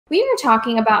We are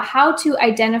talking about how to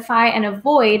identify and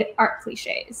avoid art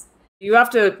cliches. You have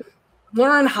to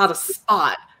learn how to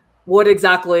spot what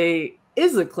exactly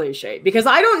is a cliche, because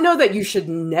I don't know that you should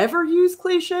never use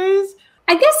cliches.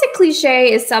 I guess a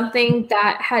cliche is something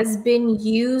that has been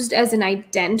used as an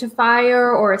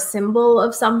identifier or a symbol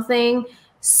of something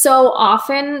so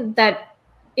often that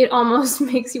it almost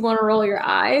makes you want to roll your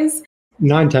eyes.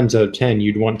 9 times out of 10,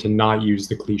 you'd want to not use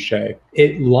the cliche.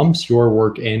 It lumps your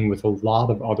work in with a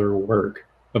lot of other work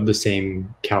of the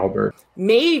same caliber.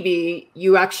 Maybe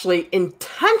you actually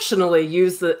intentionally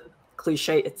use the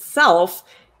cliche itself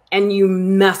and you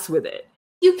mess with it.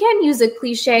 You can use a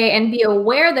cliche and be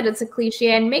aware that it's a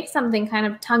cliche and make something kind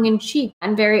of tongue-in-cheek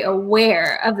and very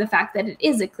aware of the fact that it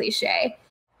is a cliche.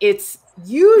 It's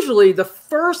usually the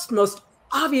first, most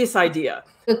obvious idea.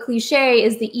 The cliche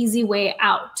is the easy way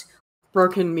out.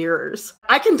 Broken mirrors.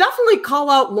 I can definitely call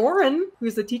out Lauren,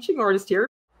 who's a teaching artist here.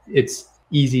 It's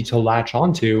easy to latch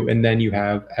onto, and then you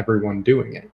have everyone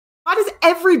doing it. Why does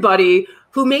everybody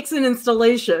who makes an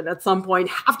installation at some point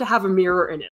have to have a mirror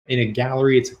in it? In a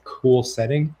gallery, it's a cool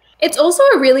setting. It's also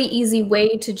a really easy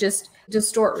way to just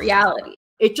distort reality.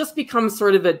 It just becomes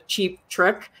sort of a cheap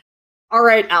trick. All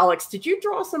right, Alex, did you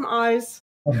draw some eyes?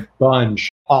 A bunch.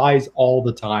 Eyes all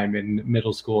the time in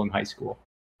middle school and high school.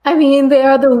 I mean, they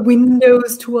are the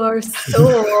windows to our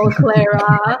soul,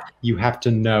 Clara. You have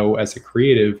to know as a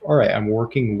creative, all right, I'm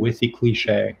working with the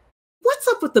cliche. What's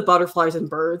up with the butterflies and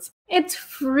birds? It's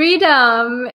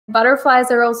freedom.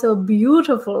 Butterflies are also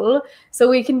beautiful, so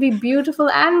we can be beautiful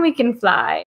and we can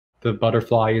fly. The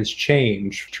butterfly is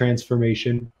change,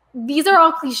 transformation. These are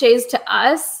all cliches to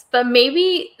us, but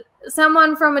maybe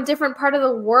someone from a different part of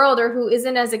the world or who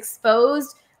isn't as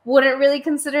exposed wouldn't really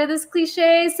consider this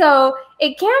cliche. So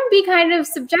it can be kind of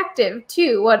subjective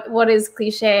too, what is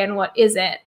cliche and what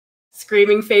isn't.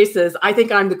 Screaming faces. I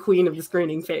think I'm the queen of the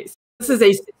screaming face. This is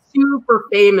a super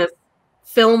famous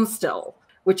film still,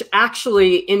 which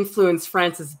actually influenced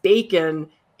Francis Bacon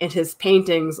in his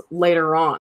paintings later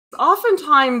on.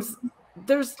 Oftentimes,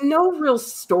 there's no real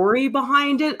story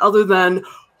behind it other than,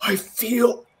 I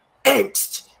feel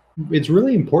angst. It's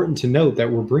really important to note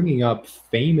that we're bringing up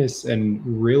famous and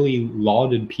really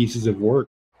lauded pieces of work.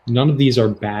 None of these are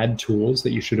bad tools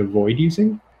that you should avoid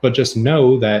using, but just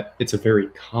know that it's a very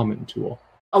common tool.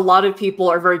 A lot of people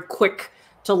are very quick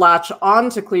to latch on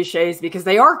to cliches because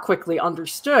they are quickly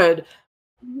understood.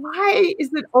 Why is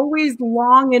it always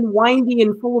long and windy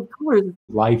and full of colors?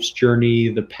 Life's journey,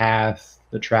 the path,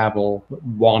 the travel,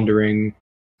 wandering.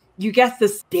 You get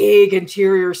this big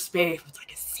interior space with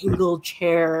like a single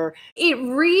chair. It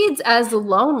reads as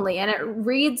lonely and it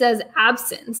reads as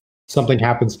absence. Something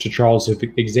happens to Charles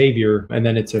Xavier, and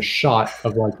then it's a shot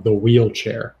of like the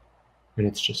wheelchair, and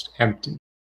it's just empty.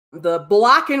 The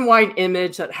black and white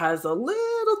image that has a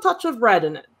little touch of red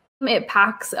in it. It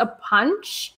packs a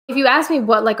punch. If you ask me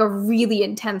what like a really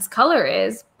intense color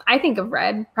is, I think of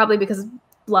red, probably because of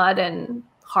blood and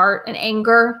heart and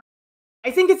anger. I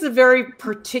think it's a very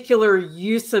particular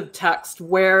use of text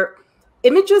where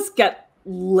images get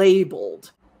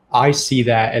labeled. I see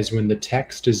that as when the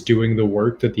text is doing the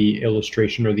work that the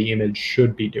illustration or the image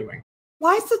should be doing.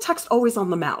 Why is the text always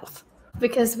on the mouth?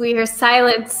 Because we are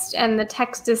silenced and the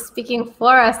text is speaking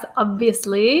for us,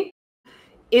 obviously.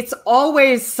 It's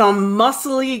always some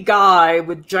muscly guy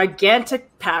with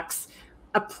gigantic pecs,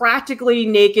 a practically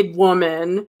naked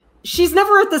woman. She's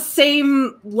never at the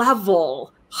same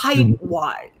level,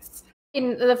 height-wise.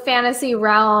 In the fantasy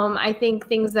realm, I think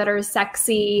things that are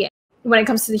sexy, when it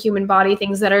comes to the human body,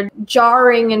 things that are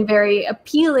jarring and very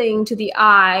appealing to the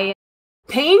eye.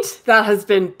 Paint that has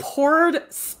been poured,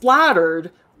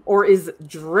 splattered, or is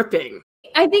dripping.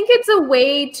 I think it's a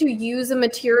way to use a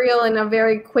material in a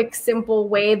very quick, simple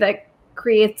way that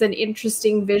creates an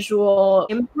interesting visual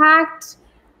impact,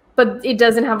 but it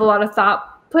doesn't have a lot of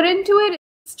thought put into it.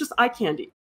 It's just eye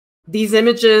candy. These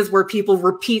images where people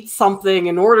repeat something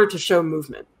in order to show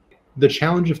movement. The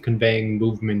challenge of conveying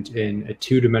movement in a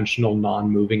two-dimensional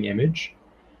non-moving image,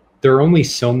 there are only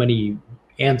so many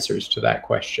answers to that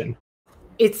question.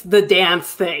 It's the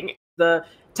dance thing. The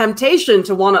temptation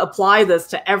to want to apply this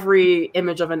to every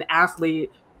image of an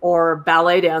athlete or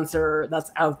ballet dancer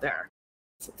that's out there.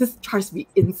 This tries to be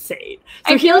insane.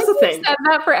 So here's the thing. I said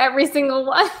that for every single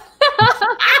one.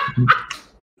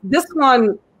 This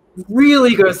one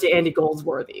really goes to Andy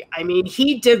Goldsworthy. I mean,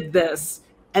 he did this,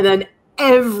 and then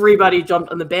everybody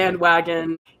jumped on the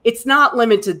bandwagon. It's not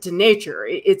limited to nature.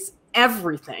 It's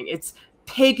everything. It's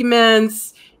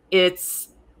pigments. It's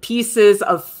pieces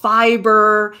of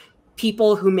fiber.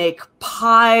 People who make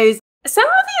pies. Some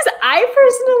of these I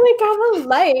personally kind of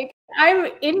like.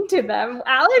 I'm into them.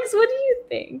 Alex, what do you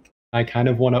think? I kind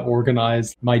of want to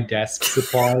organize my desk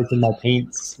supplies and my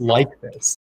paints like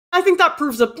this. I think that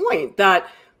proves a point that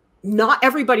not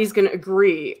everybody's going to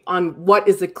agree on what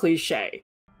is a cliche.